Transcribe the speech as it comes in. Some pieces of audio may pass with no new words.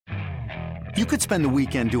You could spend the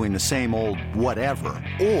weekend doing the same old whatever,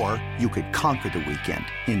 or you could conquer the weekend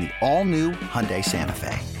in the all-new Hyundai Santa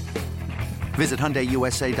Fe. Visit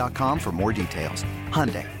HyundaiUSA.com for more details.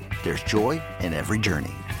 Hyundai, there's joy in every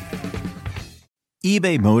journey.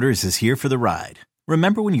 eBay Motors is here for the ride.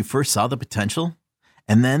 Remember when you first saw the potential?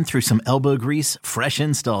 And then through some elbow grease, fresh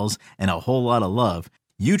installs, and a whole lot of love,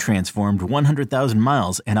 you transformed 100,000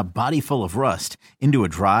 miles and a body full of rust into a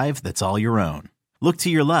drive that's all your own. Look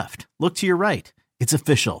to your left. Look to your right. It's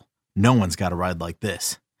official. No one's got a ride like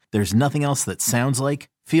this. There's nothing else that sounds like,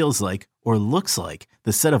 feels like, or looks like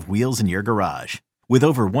the set of wheels in your garage. With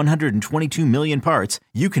over 122 million parts,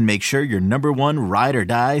 you can make sure your number one ride or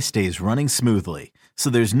die stays running smoothly.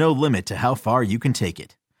 So there's no limit to how far you can take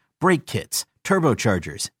it. Brake kits,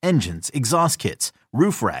 turbochargers, engines, exhaust kits,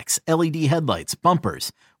 roof racks, LED headlights,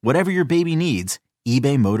 bumpers, whatever your baby needs,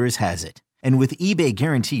 eBay Motors has it. And with eBay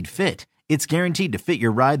Guaranteed Fit, it's guaranteed to fit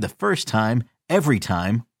your ride the first time, every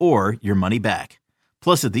time, or your money back.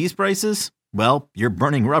 Plus, at these prices, well, you're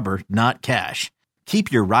burning rubber, not cash. Keep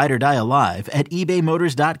your ride or die alive at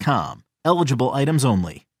ebaymotors.com. Eligible items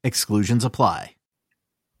only. Exclusions apply.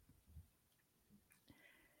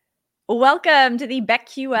 Welcome to the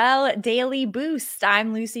BetQL Daily Boost.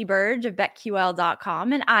 I'm Lucy Burge of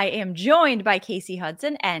BetQL.com, and I am joined by Casey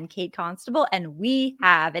Hudson and Kate Constable, and we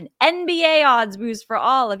have an NBA odds boost for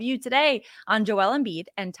all of you today on Joel Embiid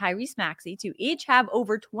and Tyrese Maxey to each have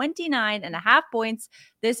over 29.5 points.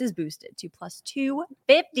 This is boosted to plus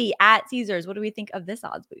 250 at Caesars. What do we think of this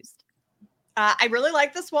odds boost? I really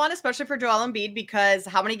like this one, especially for Joel Embiid, because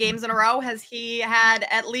how many games in a row has he had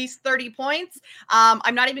at least 30 points?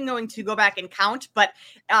 I'm not even going to go back and count, but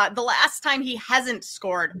the last time he hasn't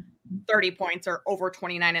scored 30 points or over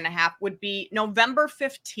 29.5 would be November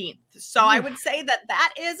 15th. So I would say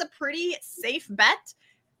that is a pretty safe bet.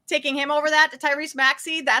 Taking him over that to Tyrese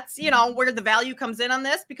Maxey, that's, where the value comes in on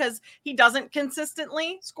this, because he doesn't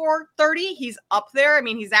consistently score 30. He's up there. I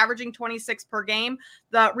mean, he's averaging 26 per game.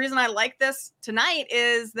 The reason I like this tonight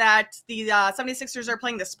is that the 76ers are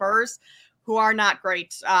playing the Spurs, who are not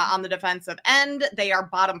great on the defensive end. They are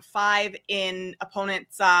bottom 5 in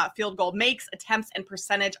opponents' field goal makes, attempts, and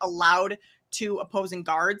percentage allowed to opposing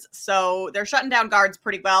guards. So they're shutting down guards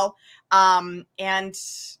pretty well. And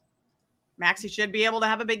Maxey should be able to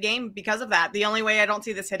have a big game because of that. The only way I don't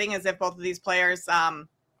see this hitting is if both of these players,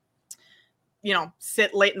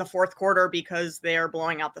 sit late in the fourth quarter because they're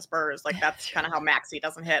blowing out the Spurs. Like, that's kind of how Maxey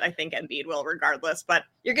doesn't hit. I think Embiid will regardless, but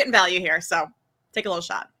you're getting value here. So take a little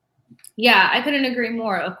shot. Yeah, I couldn't agree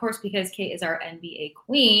more. Of course, because Kate is our NBA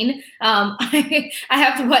queen. I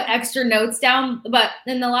have to put extra notes down, but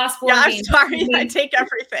in the last 4 games, I'm sorry, I take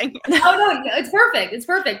everything. No, it's perfect. It's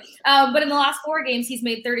perfect. But in the last 4 games, he's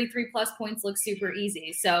made 33 plus points look super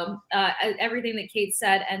easy. So everything that Kate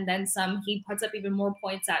said, and then some. He puts up even more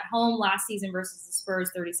points at home last season versus the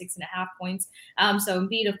Spurs, 36.5 points. So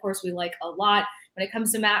Embiid, of course, we like a lot. When it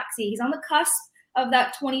comes to Maxey, he's on the cusp of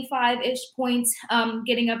that 25-ish points,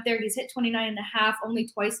 getting up there. He's hit 29.5 only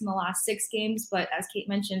twice in the last 6 games. But as Kate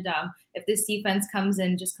mentioned, if this defense comes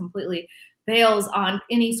in, just completely bails on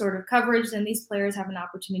any sort of coverage, then these players have an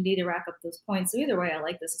opportunity to rack up those points. So either way, I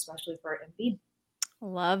like this, especially for Embiid.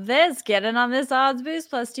 Love this. Get in on this odds boost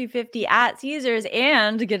plus 250 at Caesars,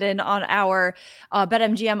 and get in on our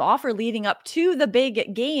BetMGM offer leading up to the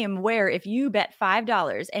big game, where if you bet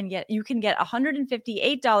 $5 and you can get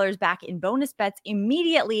 $158 back in bonus bets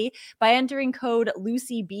immediately by entering code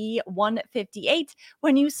LucyB158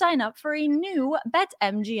 when you sign up for a new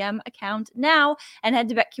BetMGM account now, and head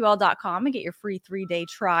to BetQL.com and get your free 3-day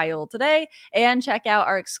trial today, and check out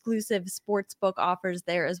our exclusive sportsbook offers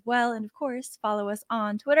there as well. And of course, follow us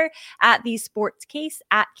on Twitter at the Sports Case,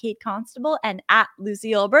 at Kate Constable, and at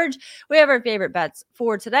Lucille Burge. We have our favorite bets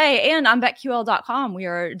for today, and on BetQL.com, we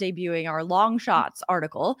are debuting our long shots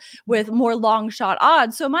article with more long shot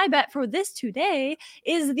odds. So my bet for this today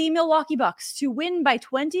is the Milwaukee Bucks to win by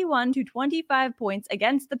 21 to 25 points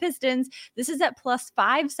against the Pistons. This is at plus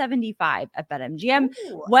 575 at BetMGM.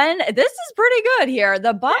 When this is pretty good here.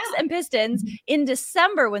 The Bucks and Pistons in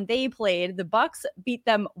December, when they played, the Bucks beat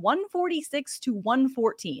them 146 to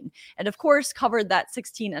 114, and of course covered that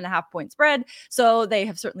 16.5 point spread. So they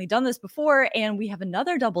have certainly done this before, and we have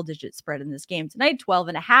another double-digit spread in this game tonight.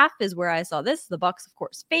 12.5 is where I saw this. The Bucks, of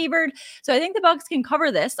course, favored. So I think the Bucks can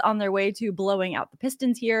cover this on their way to blowing out the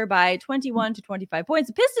Pistons here by 21 to 25 points.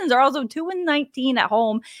 The Pistons are also 2-19 at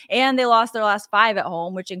home, and they lost their last 5 at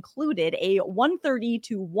home, which included a 130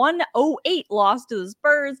 to 108 loss to the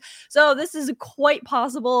Spurs. So this is quite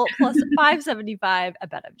possible. Plus 575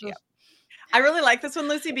 at BetMGM. I really like this one,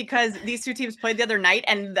 Lucy, because these two teams played the other night,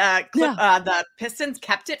 and the Pistons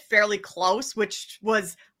kept it fairly close, which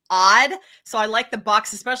was odd. So I like the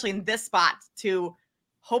Bucks, especially in this spot, to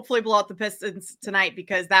hopefully blow out the Pistons tonight,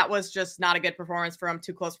 because that was just not a good performance for them.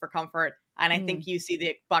 Too close for comfort. And I think you see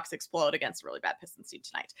the Bucks explode against a really bad Pistons team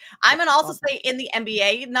tonight. I'm going to also say in the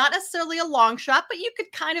NBA, not necessarily a long shot, but you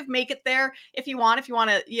could kind of make it there if you want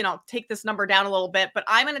to, take this number down a little bit. But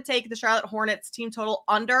I'm going to take the Charlotte Hornets team total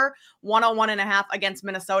under 101.5 against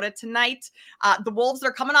Minnesota tonight. The Wolves,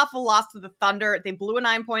 they're coming off a loss to the Thunder. They blew a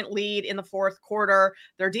 9-point lead in the fourth quarter.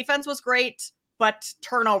 Their defense was great, but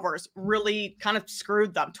turnovers really kind of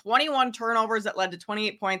screwed them. 21 turnovers that led to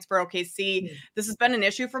 28 points for OKC. This has been an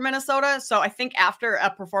issue for Minnesota. So I think after a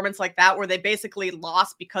performance like that, where they basically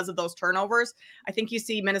lost because of those turnovers, I think you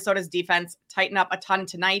see Minnesota's defense tighten up a ton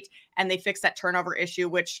tonight, and they fix that turnover issue,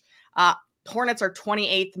 which Hornets are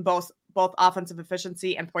 28th in both offensive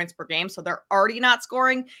efficiency and points per game. So they're already not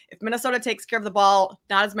scoring. If Minnesota takes care of the ball,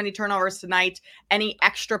 not as many turnovers tonight, any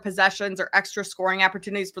extra possessions or extra scoring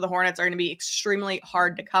opportunities for the Hornets are going to be extremely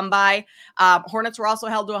hard to come by. Hornets were also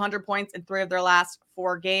held to 100 points in 3 of their last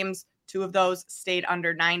 4 games. 2 of those stayed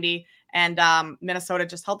under 90. And Minnesota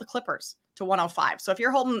just held the Clippers to 105. So if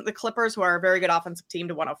you're holding the Clippers, who are a very good offensive team,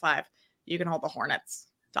 to 105, you can hold the Hornets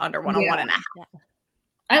to under 101.5. Yeah.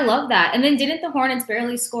 I love that. And then didn't the Hornets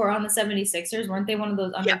barely score on the 76ers? Weren't they one of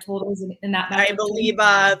those under totals in that match? I believe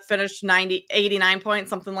finished 89 points,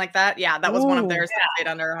 something like that. Yeah, that was one of theirs that stayed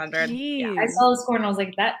under 100. Yeah. I saw the score and I was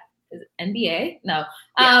like, that is NBA? No.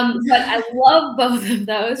 But I love both of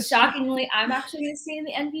those. Shockingly, I'm actually going to stay in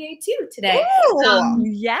the NBA too today.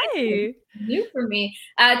 Yay. New for me.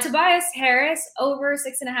 Tobias Harris over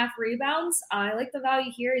 6.5 rebounds. I like the value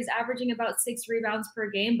here. He's averaging about 6 rebounds per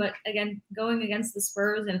game, but again, going against the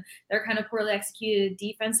Spurs and their kind of poorly executed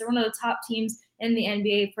defense, they're one of the top teams in the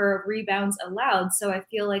NBA for rebounds allowed. So I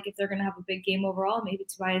feel like if they're going to have a big game overall, maybe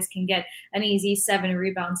Tobias can get an easy 7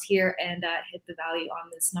 rebounds here and hit the value on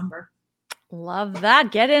this number. Love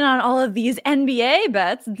that. Get in on all of these NBA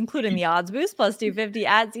bets, including the odds boost plus 250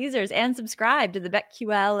 at Caesars, and subscribe to the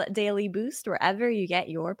BetQL Daily Boost wherever you get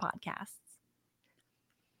your podcasts.